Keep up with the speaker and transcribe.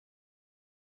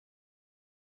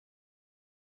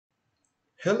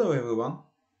Hello everyone,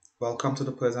 welcome to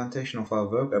the presentation of our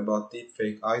work about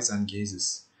deepfake eyes and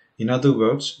gazes. In other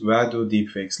words, where do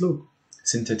deepfakes look?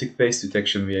 Synthetic face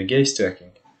detection via gaze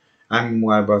tracking. I'm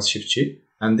Aybars Ciftci,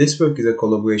 and this work is a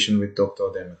collaboration with Dr.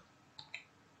 Demir.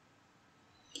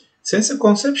 Since the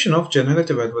conception of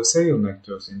generative adversarial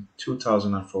networks in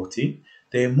 2014,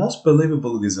 their most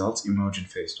believable results emerge in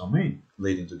face domain,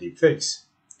 leading to deepfakes.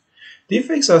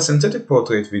 Deepfakes are synthetic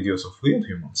portrait videos of real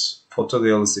humans,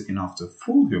 photorealistic enough to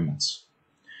fool humans.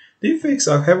 Deepfakes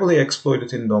are heavily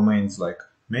exploited in domains like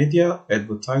media,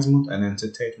 advertisement, and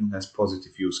entertainment as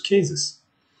positive use cases.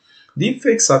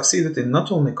 Deepfakes succeeded in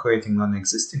not only creating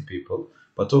non-existing people,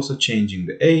 but also changing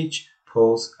the age,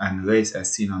 pose, and race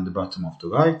as seen on the bottom of the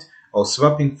right, or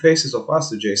swapping faces of us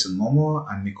to Jason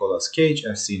Momoa and Nicolas Cage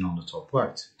as seen on the top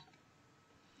right.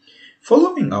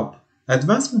 Following up,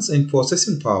 advancements in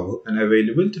processing power and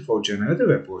availability for generative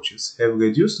approaches have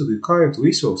reduced the required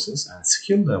resources and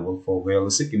skill level for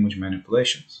realistic image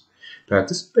manipulations,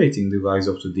 participating in the rise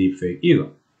of the deepfake era.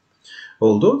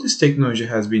 Although this technology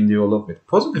has been developed with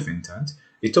positive intent,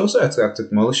 it also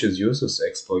attracted malicious users to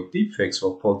exploit deepfakes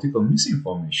for political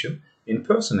misinformation,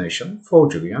 impersonation,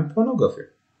 forgery, and pornography.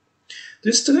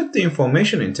 This threat to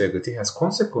information integrity has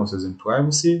consequences in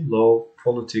privacy, law,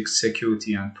 politics,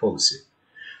 security, and policy.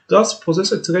 Thus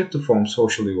poses a threat to form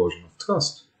social erosion of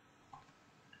trust.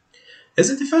 As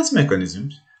a defense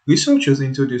mechanism, researchers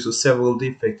introduced several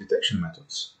deepfake detection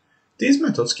methods. These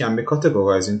methods can be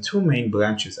categorized in two main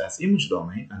branches as image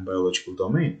domain and biological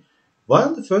domain,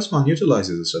 while the first one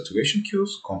utilizes the saturation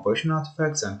cues, compression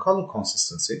artifacts, and color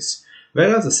consistencies,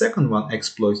 whereas the second one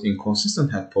exploits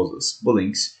inconsistent head poses,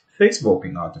 blinks, face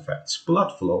warping artifacts,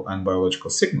 blood flow, and biological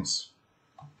signals.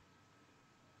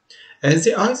 As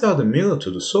the eyes are the mirror to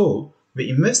the soul, we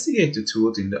investigate the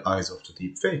truth in the eyes of the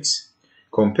deepfakes.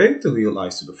 Comparing the real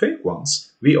eyes to the fake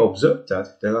ones, we observe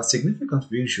that there are significant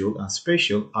visual and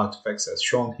spatial artifacts as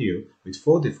shown here with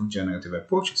 4 different generative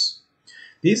approaches.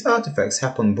 These artifacts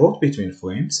happen both between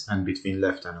frames and between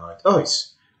left and right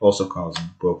eyes, also causing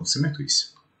broken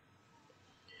symmetries.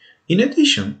 In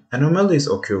addition, anomalies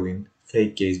occur in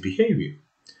fake gaze behavior.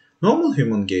 Normal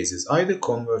human gazes either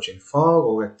converge in far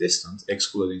or at distance,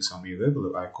 excluding some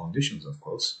irregular eye conditions of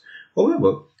course.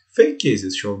 However, fake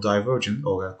gazes show divergent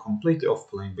or a completely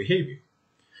off-plane behavior.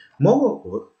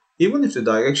 Moreover, even if the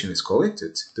direction is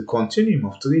corrected, the continuum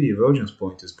of 3D divergence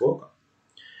point is broken,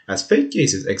 as fake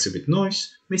gazes exhibit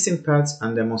noise, missing paths,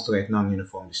 and demonstrate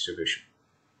non-uniform distribution.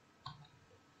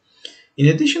 In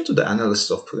addition to the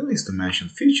analysis of previously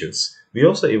mentioned features, we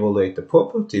also evaluate the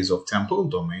properties of temporal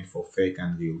domain for fake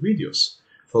and real videos.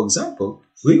 For example,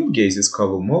 real gazes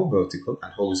cover more vertical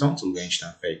and horizontal range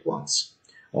than fake ones.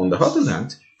 On the other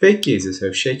hand, fake gazes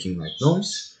have shaking like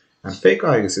noise, and fake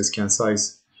irises can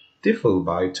size differ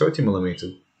by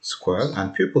 30mm square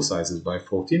and pupil sizes by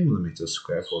 14mm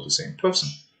square for the same person,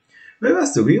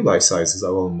 whereas the real eye sizes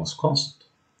are almost constant.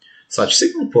 Such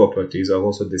signal properties are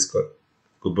also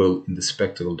discussable in the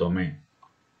spectral domain.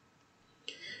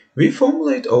 We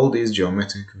formulate all these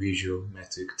geometric, visual,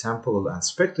 metric, temporal, and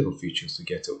spectral features to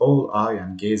get all eye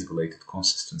and gaze-related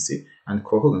consistency and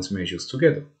coherence measures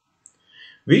together.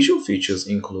 Visual features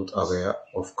include area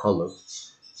of color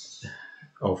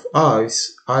of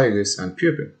eyes, iris, and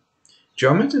pupil.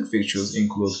 Geometric features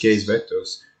include gaze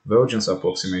vectors, vergence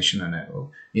approximation and error,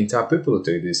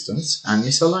 interpupillary distance, and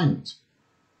misalignment.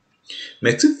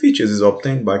 Metric features is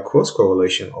obtained by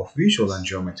cross-correlation of visual and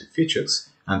geometric features,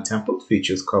 and temporal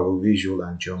features cover visual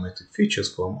and geometric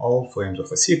features from all frames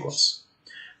of a sequence.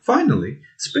 Finally,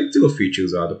 spectral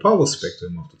features are the power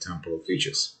spectrum of the temporal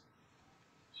features.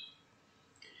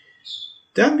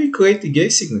 Then we create the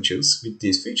gaze signatures with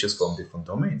these features from different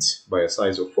domains by a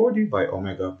size of 40 by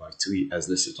omega by 3 as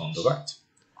listed on the right.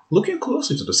 Looking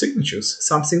closely to the signatures,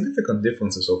 some significant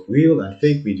differences of real and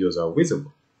fake videos are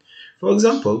visible. For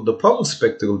example, the power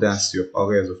spectral density of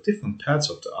areas of different parts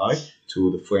of the eye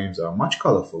through the frames are much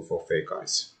colorful for fake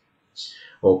eyes.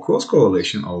 Or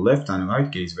cross-correlation or left and right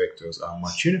gaze vectors are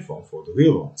much uniform for the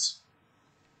real ones.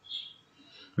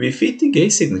 We feed the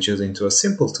gaze signatures into a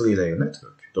simple 3-layer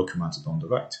network, documented on the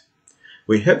right.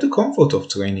 We have the comfort of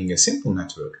training a simple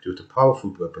network due to powerful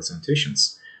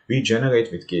representations we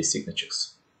generate with gaze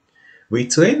signatures. We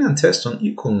train and test on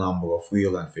equal number of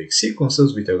real and fake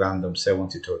sequences with a random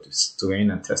 70-30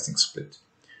 train and testing split.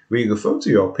 We refer to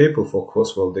your paper for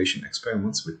cross-validation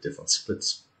experiments with different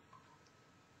splits.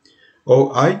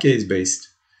 Our eye gaze-based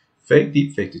fake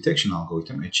deepfake detection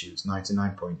algorithm achieves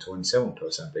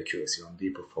 99.27% accuracy on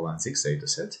deeper forensics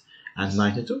dataset and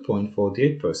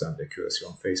 92.48% accuracy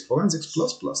on face forensics++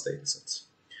 datasets.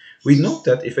 We note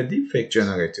that if a deepfake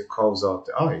generator carves out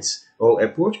the eyes, our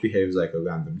approach behaves like a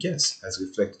random guess, as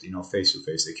reflected in our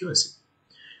face-to-face accuracy.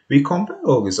 We compare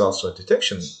our results to a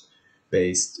detection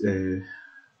based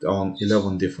on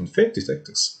 11 different fake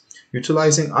detectors,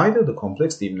 utilizing either the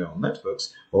complex deep neural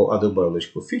networks or other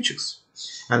biological features.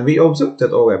 And we observe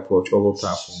that our approach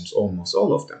overperforms almost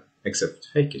all of them, except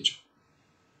fake catcher.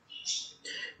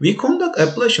 We conduct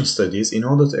ablation studies in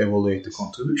order to evaluate the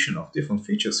contribution of different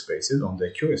feature spaces on the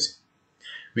accuracy.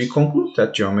 We conclude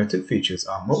that geometric features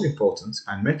are more important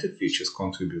and metric features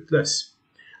contribute less.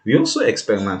 We also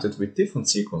experimented with different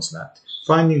sequence length,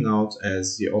 finding out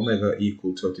as the omega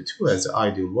equal 32 as the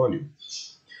ideal value.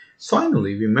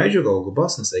 Finally, we measured our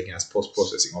robustness against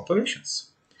post-processing operations.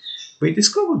 We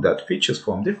discovered that features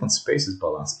from different spaces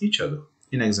balance each other.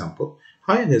 In example,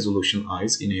 high resolution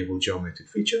eyes enable geometric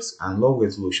features and low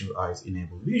resolution eyes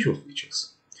enable visual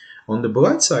features. On the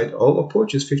bright side, our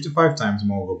approach is 55 times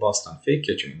more robust than fake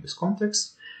catcher in this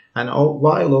context, and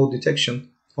while our detection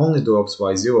only drops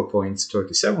by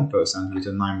 0.37% with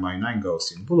a 9x9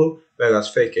 Gaussian blur, whereas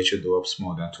fake catcher drops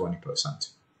more than 20%.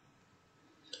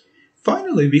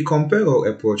 Finally, we compare our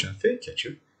approach and fake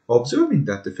catcher, observing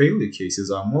that the failure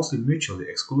cases are mostly mutually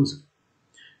exclusive.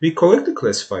 We correctly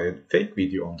classified fake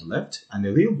video on the left and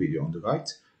a real video on the right,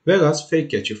 whereas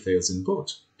fake catcher fails in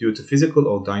both, due to physical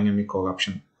or dynamic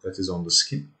corruption that is on the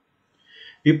skin.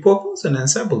 We propose an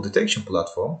ensemble detection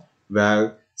platform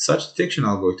where such detection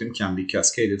algorithm can be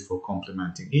cascaded for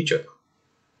complementing each other.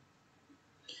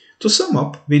 To sum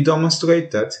up, we demonstrate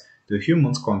that the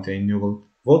humans contain neural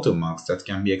watermarks that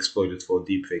can be exploited for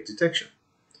deepfake detection.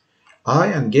 Eye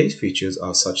and gaze features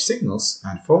are such signals,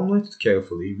 and formulated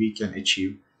carefully, we can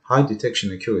achieve high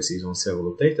detection accuracies on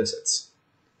several datasets.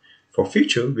 For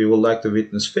future, we would like to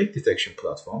witness fake detection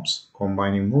platforms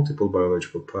combining multiple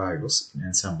biological priors in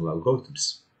ensemble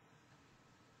algorithms.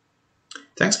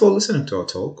 Thanks for listening to our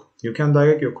talk. You can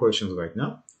direct your questions right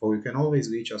now, or you can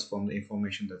always reach us from the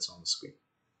information that's on the screen.